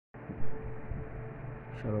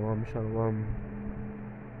Shalom, shalom.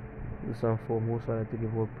 First and foremost, I'd like to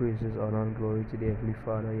give all praises, honor, and glory to the Heavenly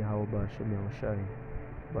Father, Yahweh Bashem Yahushai,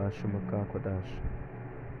 Bashem Akakwadash.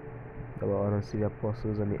 Our honor to the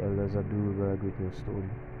apostles and the elders that do reveal a great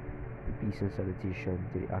millstone. Peace and salutation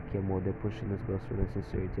to the Akia Mode pushing this gospel in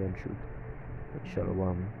sincerity and truth. And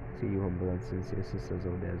shalom to you humble and sincere sisters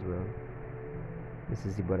out there as well. This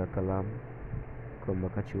is the Brother Kalam. Come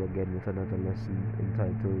back at you again with another lesson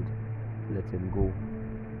entitled Letting Go.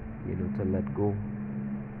 To let go.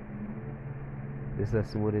 This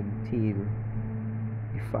lesson would entail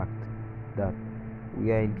the fact that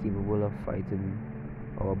we are incapable of fighting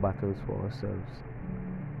our battles for ourselves.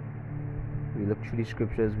 We look through the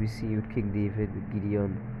scriptures, we see with King David, with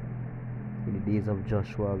Gideon, in the days of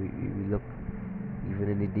Joshua, we look even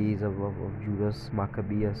in the days of Judas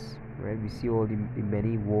Maccabeus, right? We see all the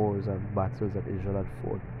many wars and battles that Israel had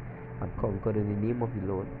fought and conquered in the name of the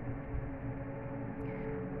Lord.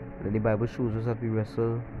 And the Bible shows us that we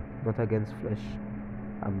wrestle not against flesh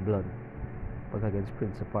and blood, but against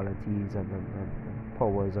principalities and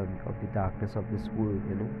powers of the darkness of this world,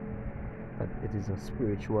 that it is a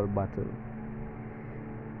spiritual battle.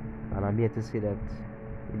 And I'm here to say that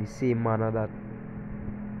in the same manner that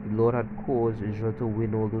the Lord had caused Israel to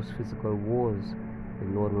win all those physical wars, the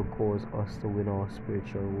Lord will cause us to win our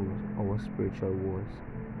spiritual wars.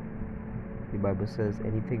 The Bible says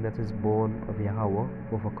anything that is born of Yahweh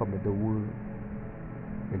overcometh the world.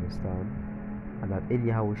 Understand? And that in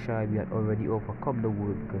Yahushua we had already overcome the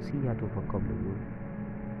world because he had overcome the world.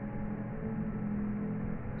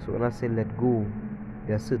 So when I say let go,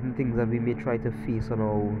 there are certain things that we may try to face on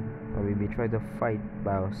our own, and we may try to fight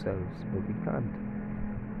by ourselves, but we can't.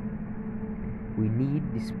 We need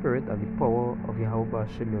the spirit and the power of Yahweh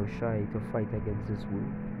Hashem Yahushai to fight against this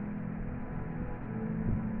world,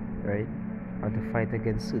 right? And to fight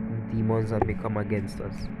against certain demons that may come against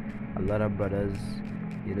us. A lot of brothers,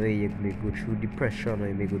 you may go through depression, or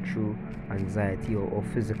you may go through anxiety, or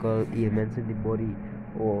physical ailments in the body,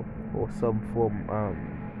 or some form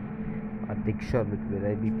addiction,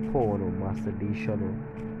 whether it be porn or masturbation,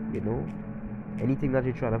 or anything that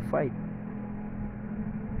you're trying to fight,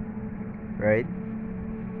 right?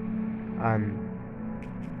 And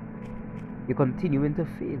you're continuing to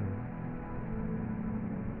fail,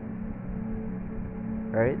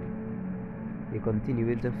 right? You're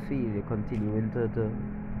continuing to fail, you're continuing to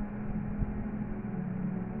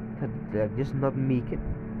just not make it,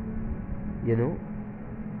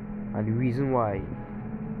 and the reason why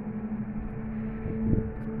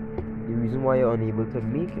you're unable to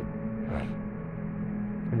make it,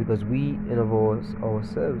 because we in of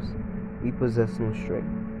ourselves, we possess no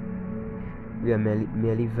strength. We are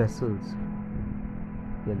merely vessels.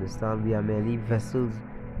 You understand? We are merely vessels,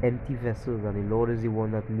 empty vessels, and the Lord is the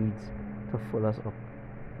one that needs to fill us up.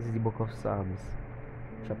 This is the book of Psalms,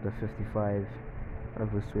 chapter 55 and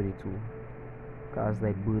verse 22. Cast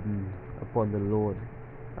thy burden upon the Lord,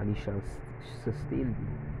 and he shall sustain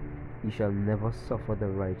thee. He shall never suffer the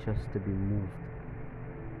righteous to be moved.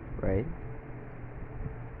 Right?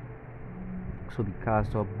 So we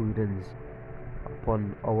cast our burdens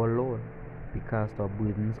upon our Lord. We cast our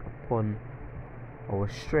burdens upon our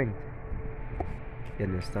strength. You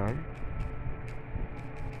understand?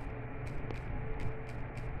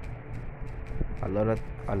 A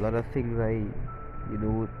lot of things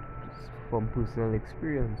from personal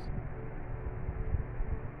experience.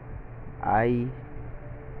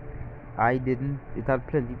 It had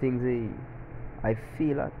plenty things I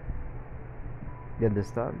feel at. You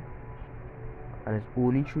understand? And it's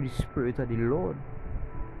only through the Spirit of the Lord,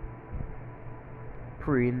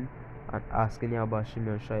 praying and asking Yahweh Shem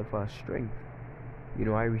Yahushai for strength,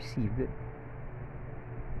 I received it.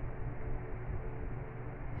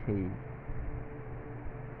 Hey,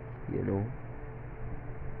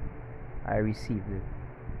 I received it.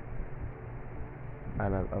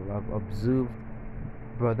 And I've observed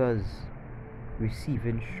brothers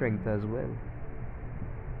receiving strength as well.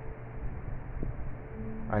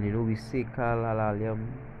 And we say Kal Alalim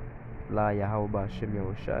La Yahweh Bashem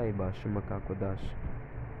Yahushai Bashem Akakwadash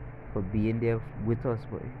for being there with us,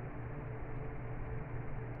 boy.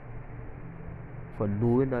 For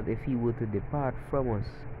knowing that if he were to depart from us,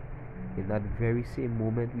 in that very same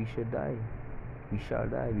moment we should die. We shall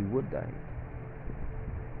die, we would die.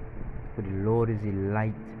 But the Lord is a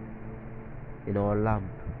light in our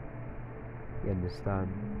lamp. You understand?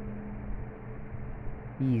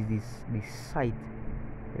 He is the sight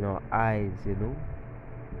in our eyes, and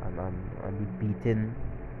the beating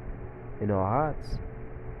in our hearts.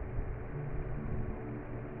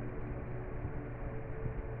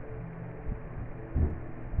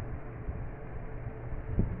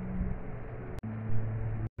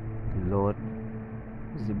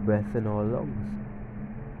 breath in our lungs.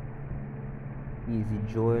 He is the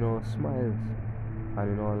joy in our smiles and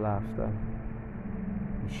in our laughter.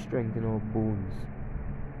 The strength in our bones.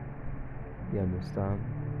 You understand?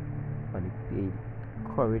 And the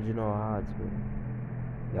courage in our hearts, man.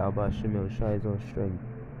 Yahweh Hashem Yahushua is our strength.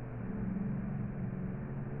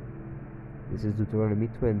 This is Deuteronomy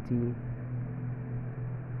 20,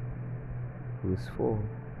 verse 4.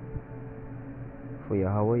 For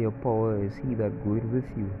Yahweh your power is he that goeth with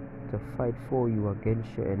you to fight for you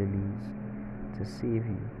against your enemies, to save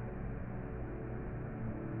you.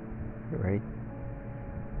 Right?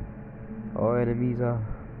 Our enemies are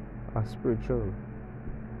spiritual.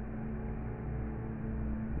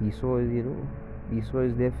 Esau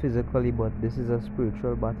is there physically, but this is a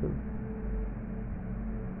spiritual battle.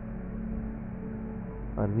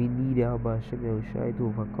 And we need Yahweh Hashem Yahushua to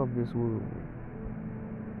overcome this world.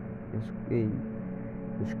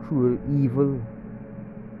 This cruel, evil,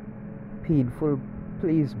 painful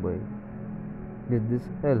place, boy. This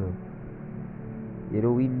hell.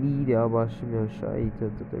 We need Yahweh Hashem Yahushua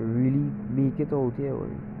to really make it out here,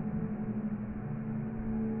 boy.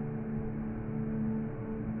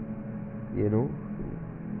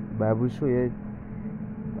 Bible show you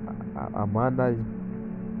a man that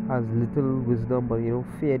has little wisdom, but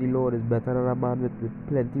fear the Lord is better than a man with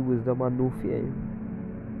plenty wisdom and no fear.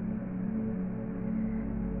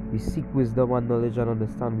 We seek wisdom and knowledge and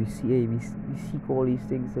understand. We seek all these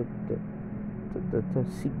things to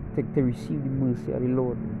receive the mercy of the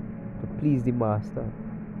Lord, to please the Master,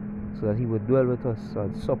 so that He would dwell with us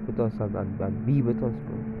and sup with us and be with us,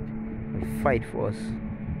 and fight for us.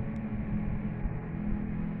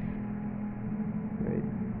 Right.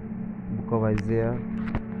 Book of Isaiah.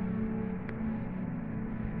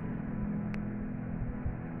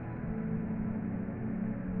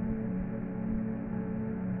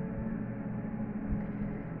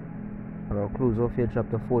 And I'll close off here,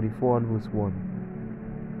 chapter 44 and verse 1.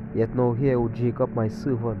 Yet now hear, O Jacob my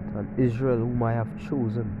servant, and Israel whom I have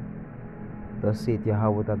chosen. Thus saith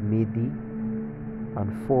Yahweh that made thee,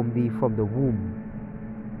 and formed thee from the womb,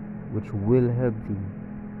 which will help thee.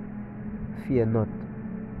 Fear not,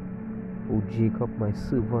 O Jacob my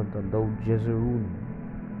servant, and thou Jeshurun,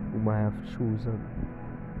 whom I have chosen.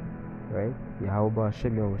 Right? Yahweh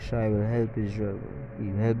Hashem Yahushua will help Israel. He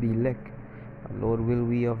will help the elect. And Lord, will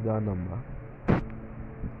we of thy number.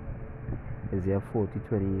 Isaiah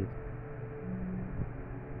 40:28.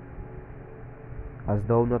 Hast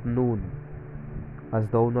thou not known,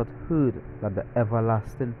 hast thou not heard that the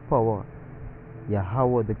everlasting power,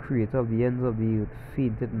 Yahweh, the creator of the ends of the earth,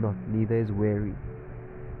 fainted not, neither is weary.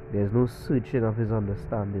 There is no searching of his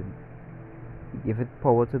understanding. He giveth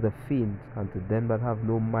power to the faint, and to them that have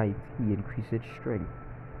no might he increaseth strength.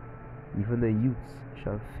 Even the youths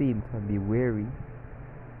shall faint and be weary,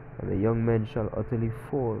 and the young men shall utterly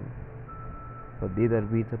fall. But they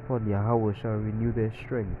that wait upon Yahweh shall renew their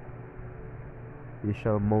strength. They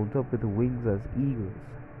shall mount up with wings as eagles.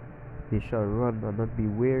 They shall run and not be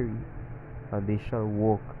weary, and they shall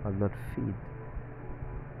walk and not faint.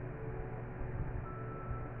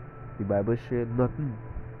 The Bible says, nothing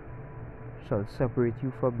shall separate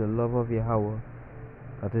you from the love of Yahweh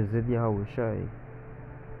that is in Yahushua.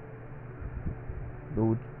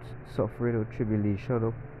 No suffering or tribulation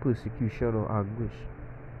or persecution or anguish.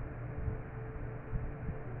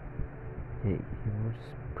 Hey, just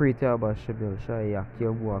pray to Yahweh Hashem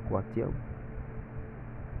Yahushua,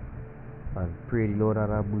 and pray the Lord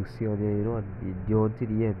have mercy on you, and endure to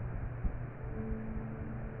the end.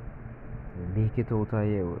 And make it out of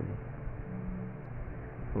here.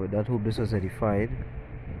 With that, hope this was edifying.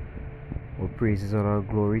 All praises and all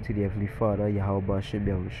glory to the Heavenly Father, Yahweh Hashem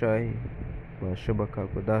Yahushua. Shabbat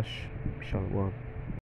Kodash, Shalom.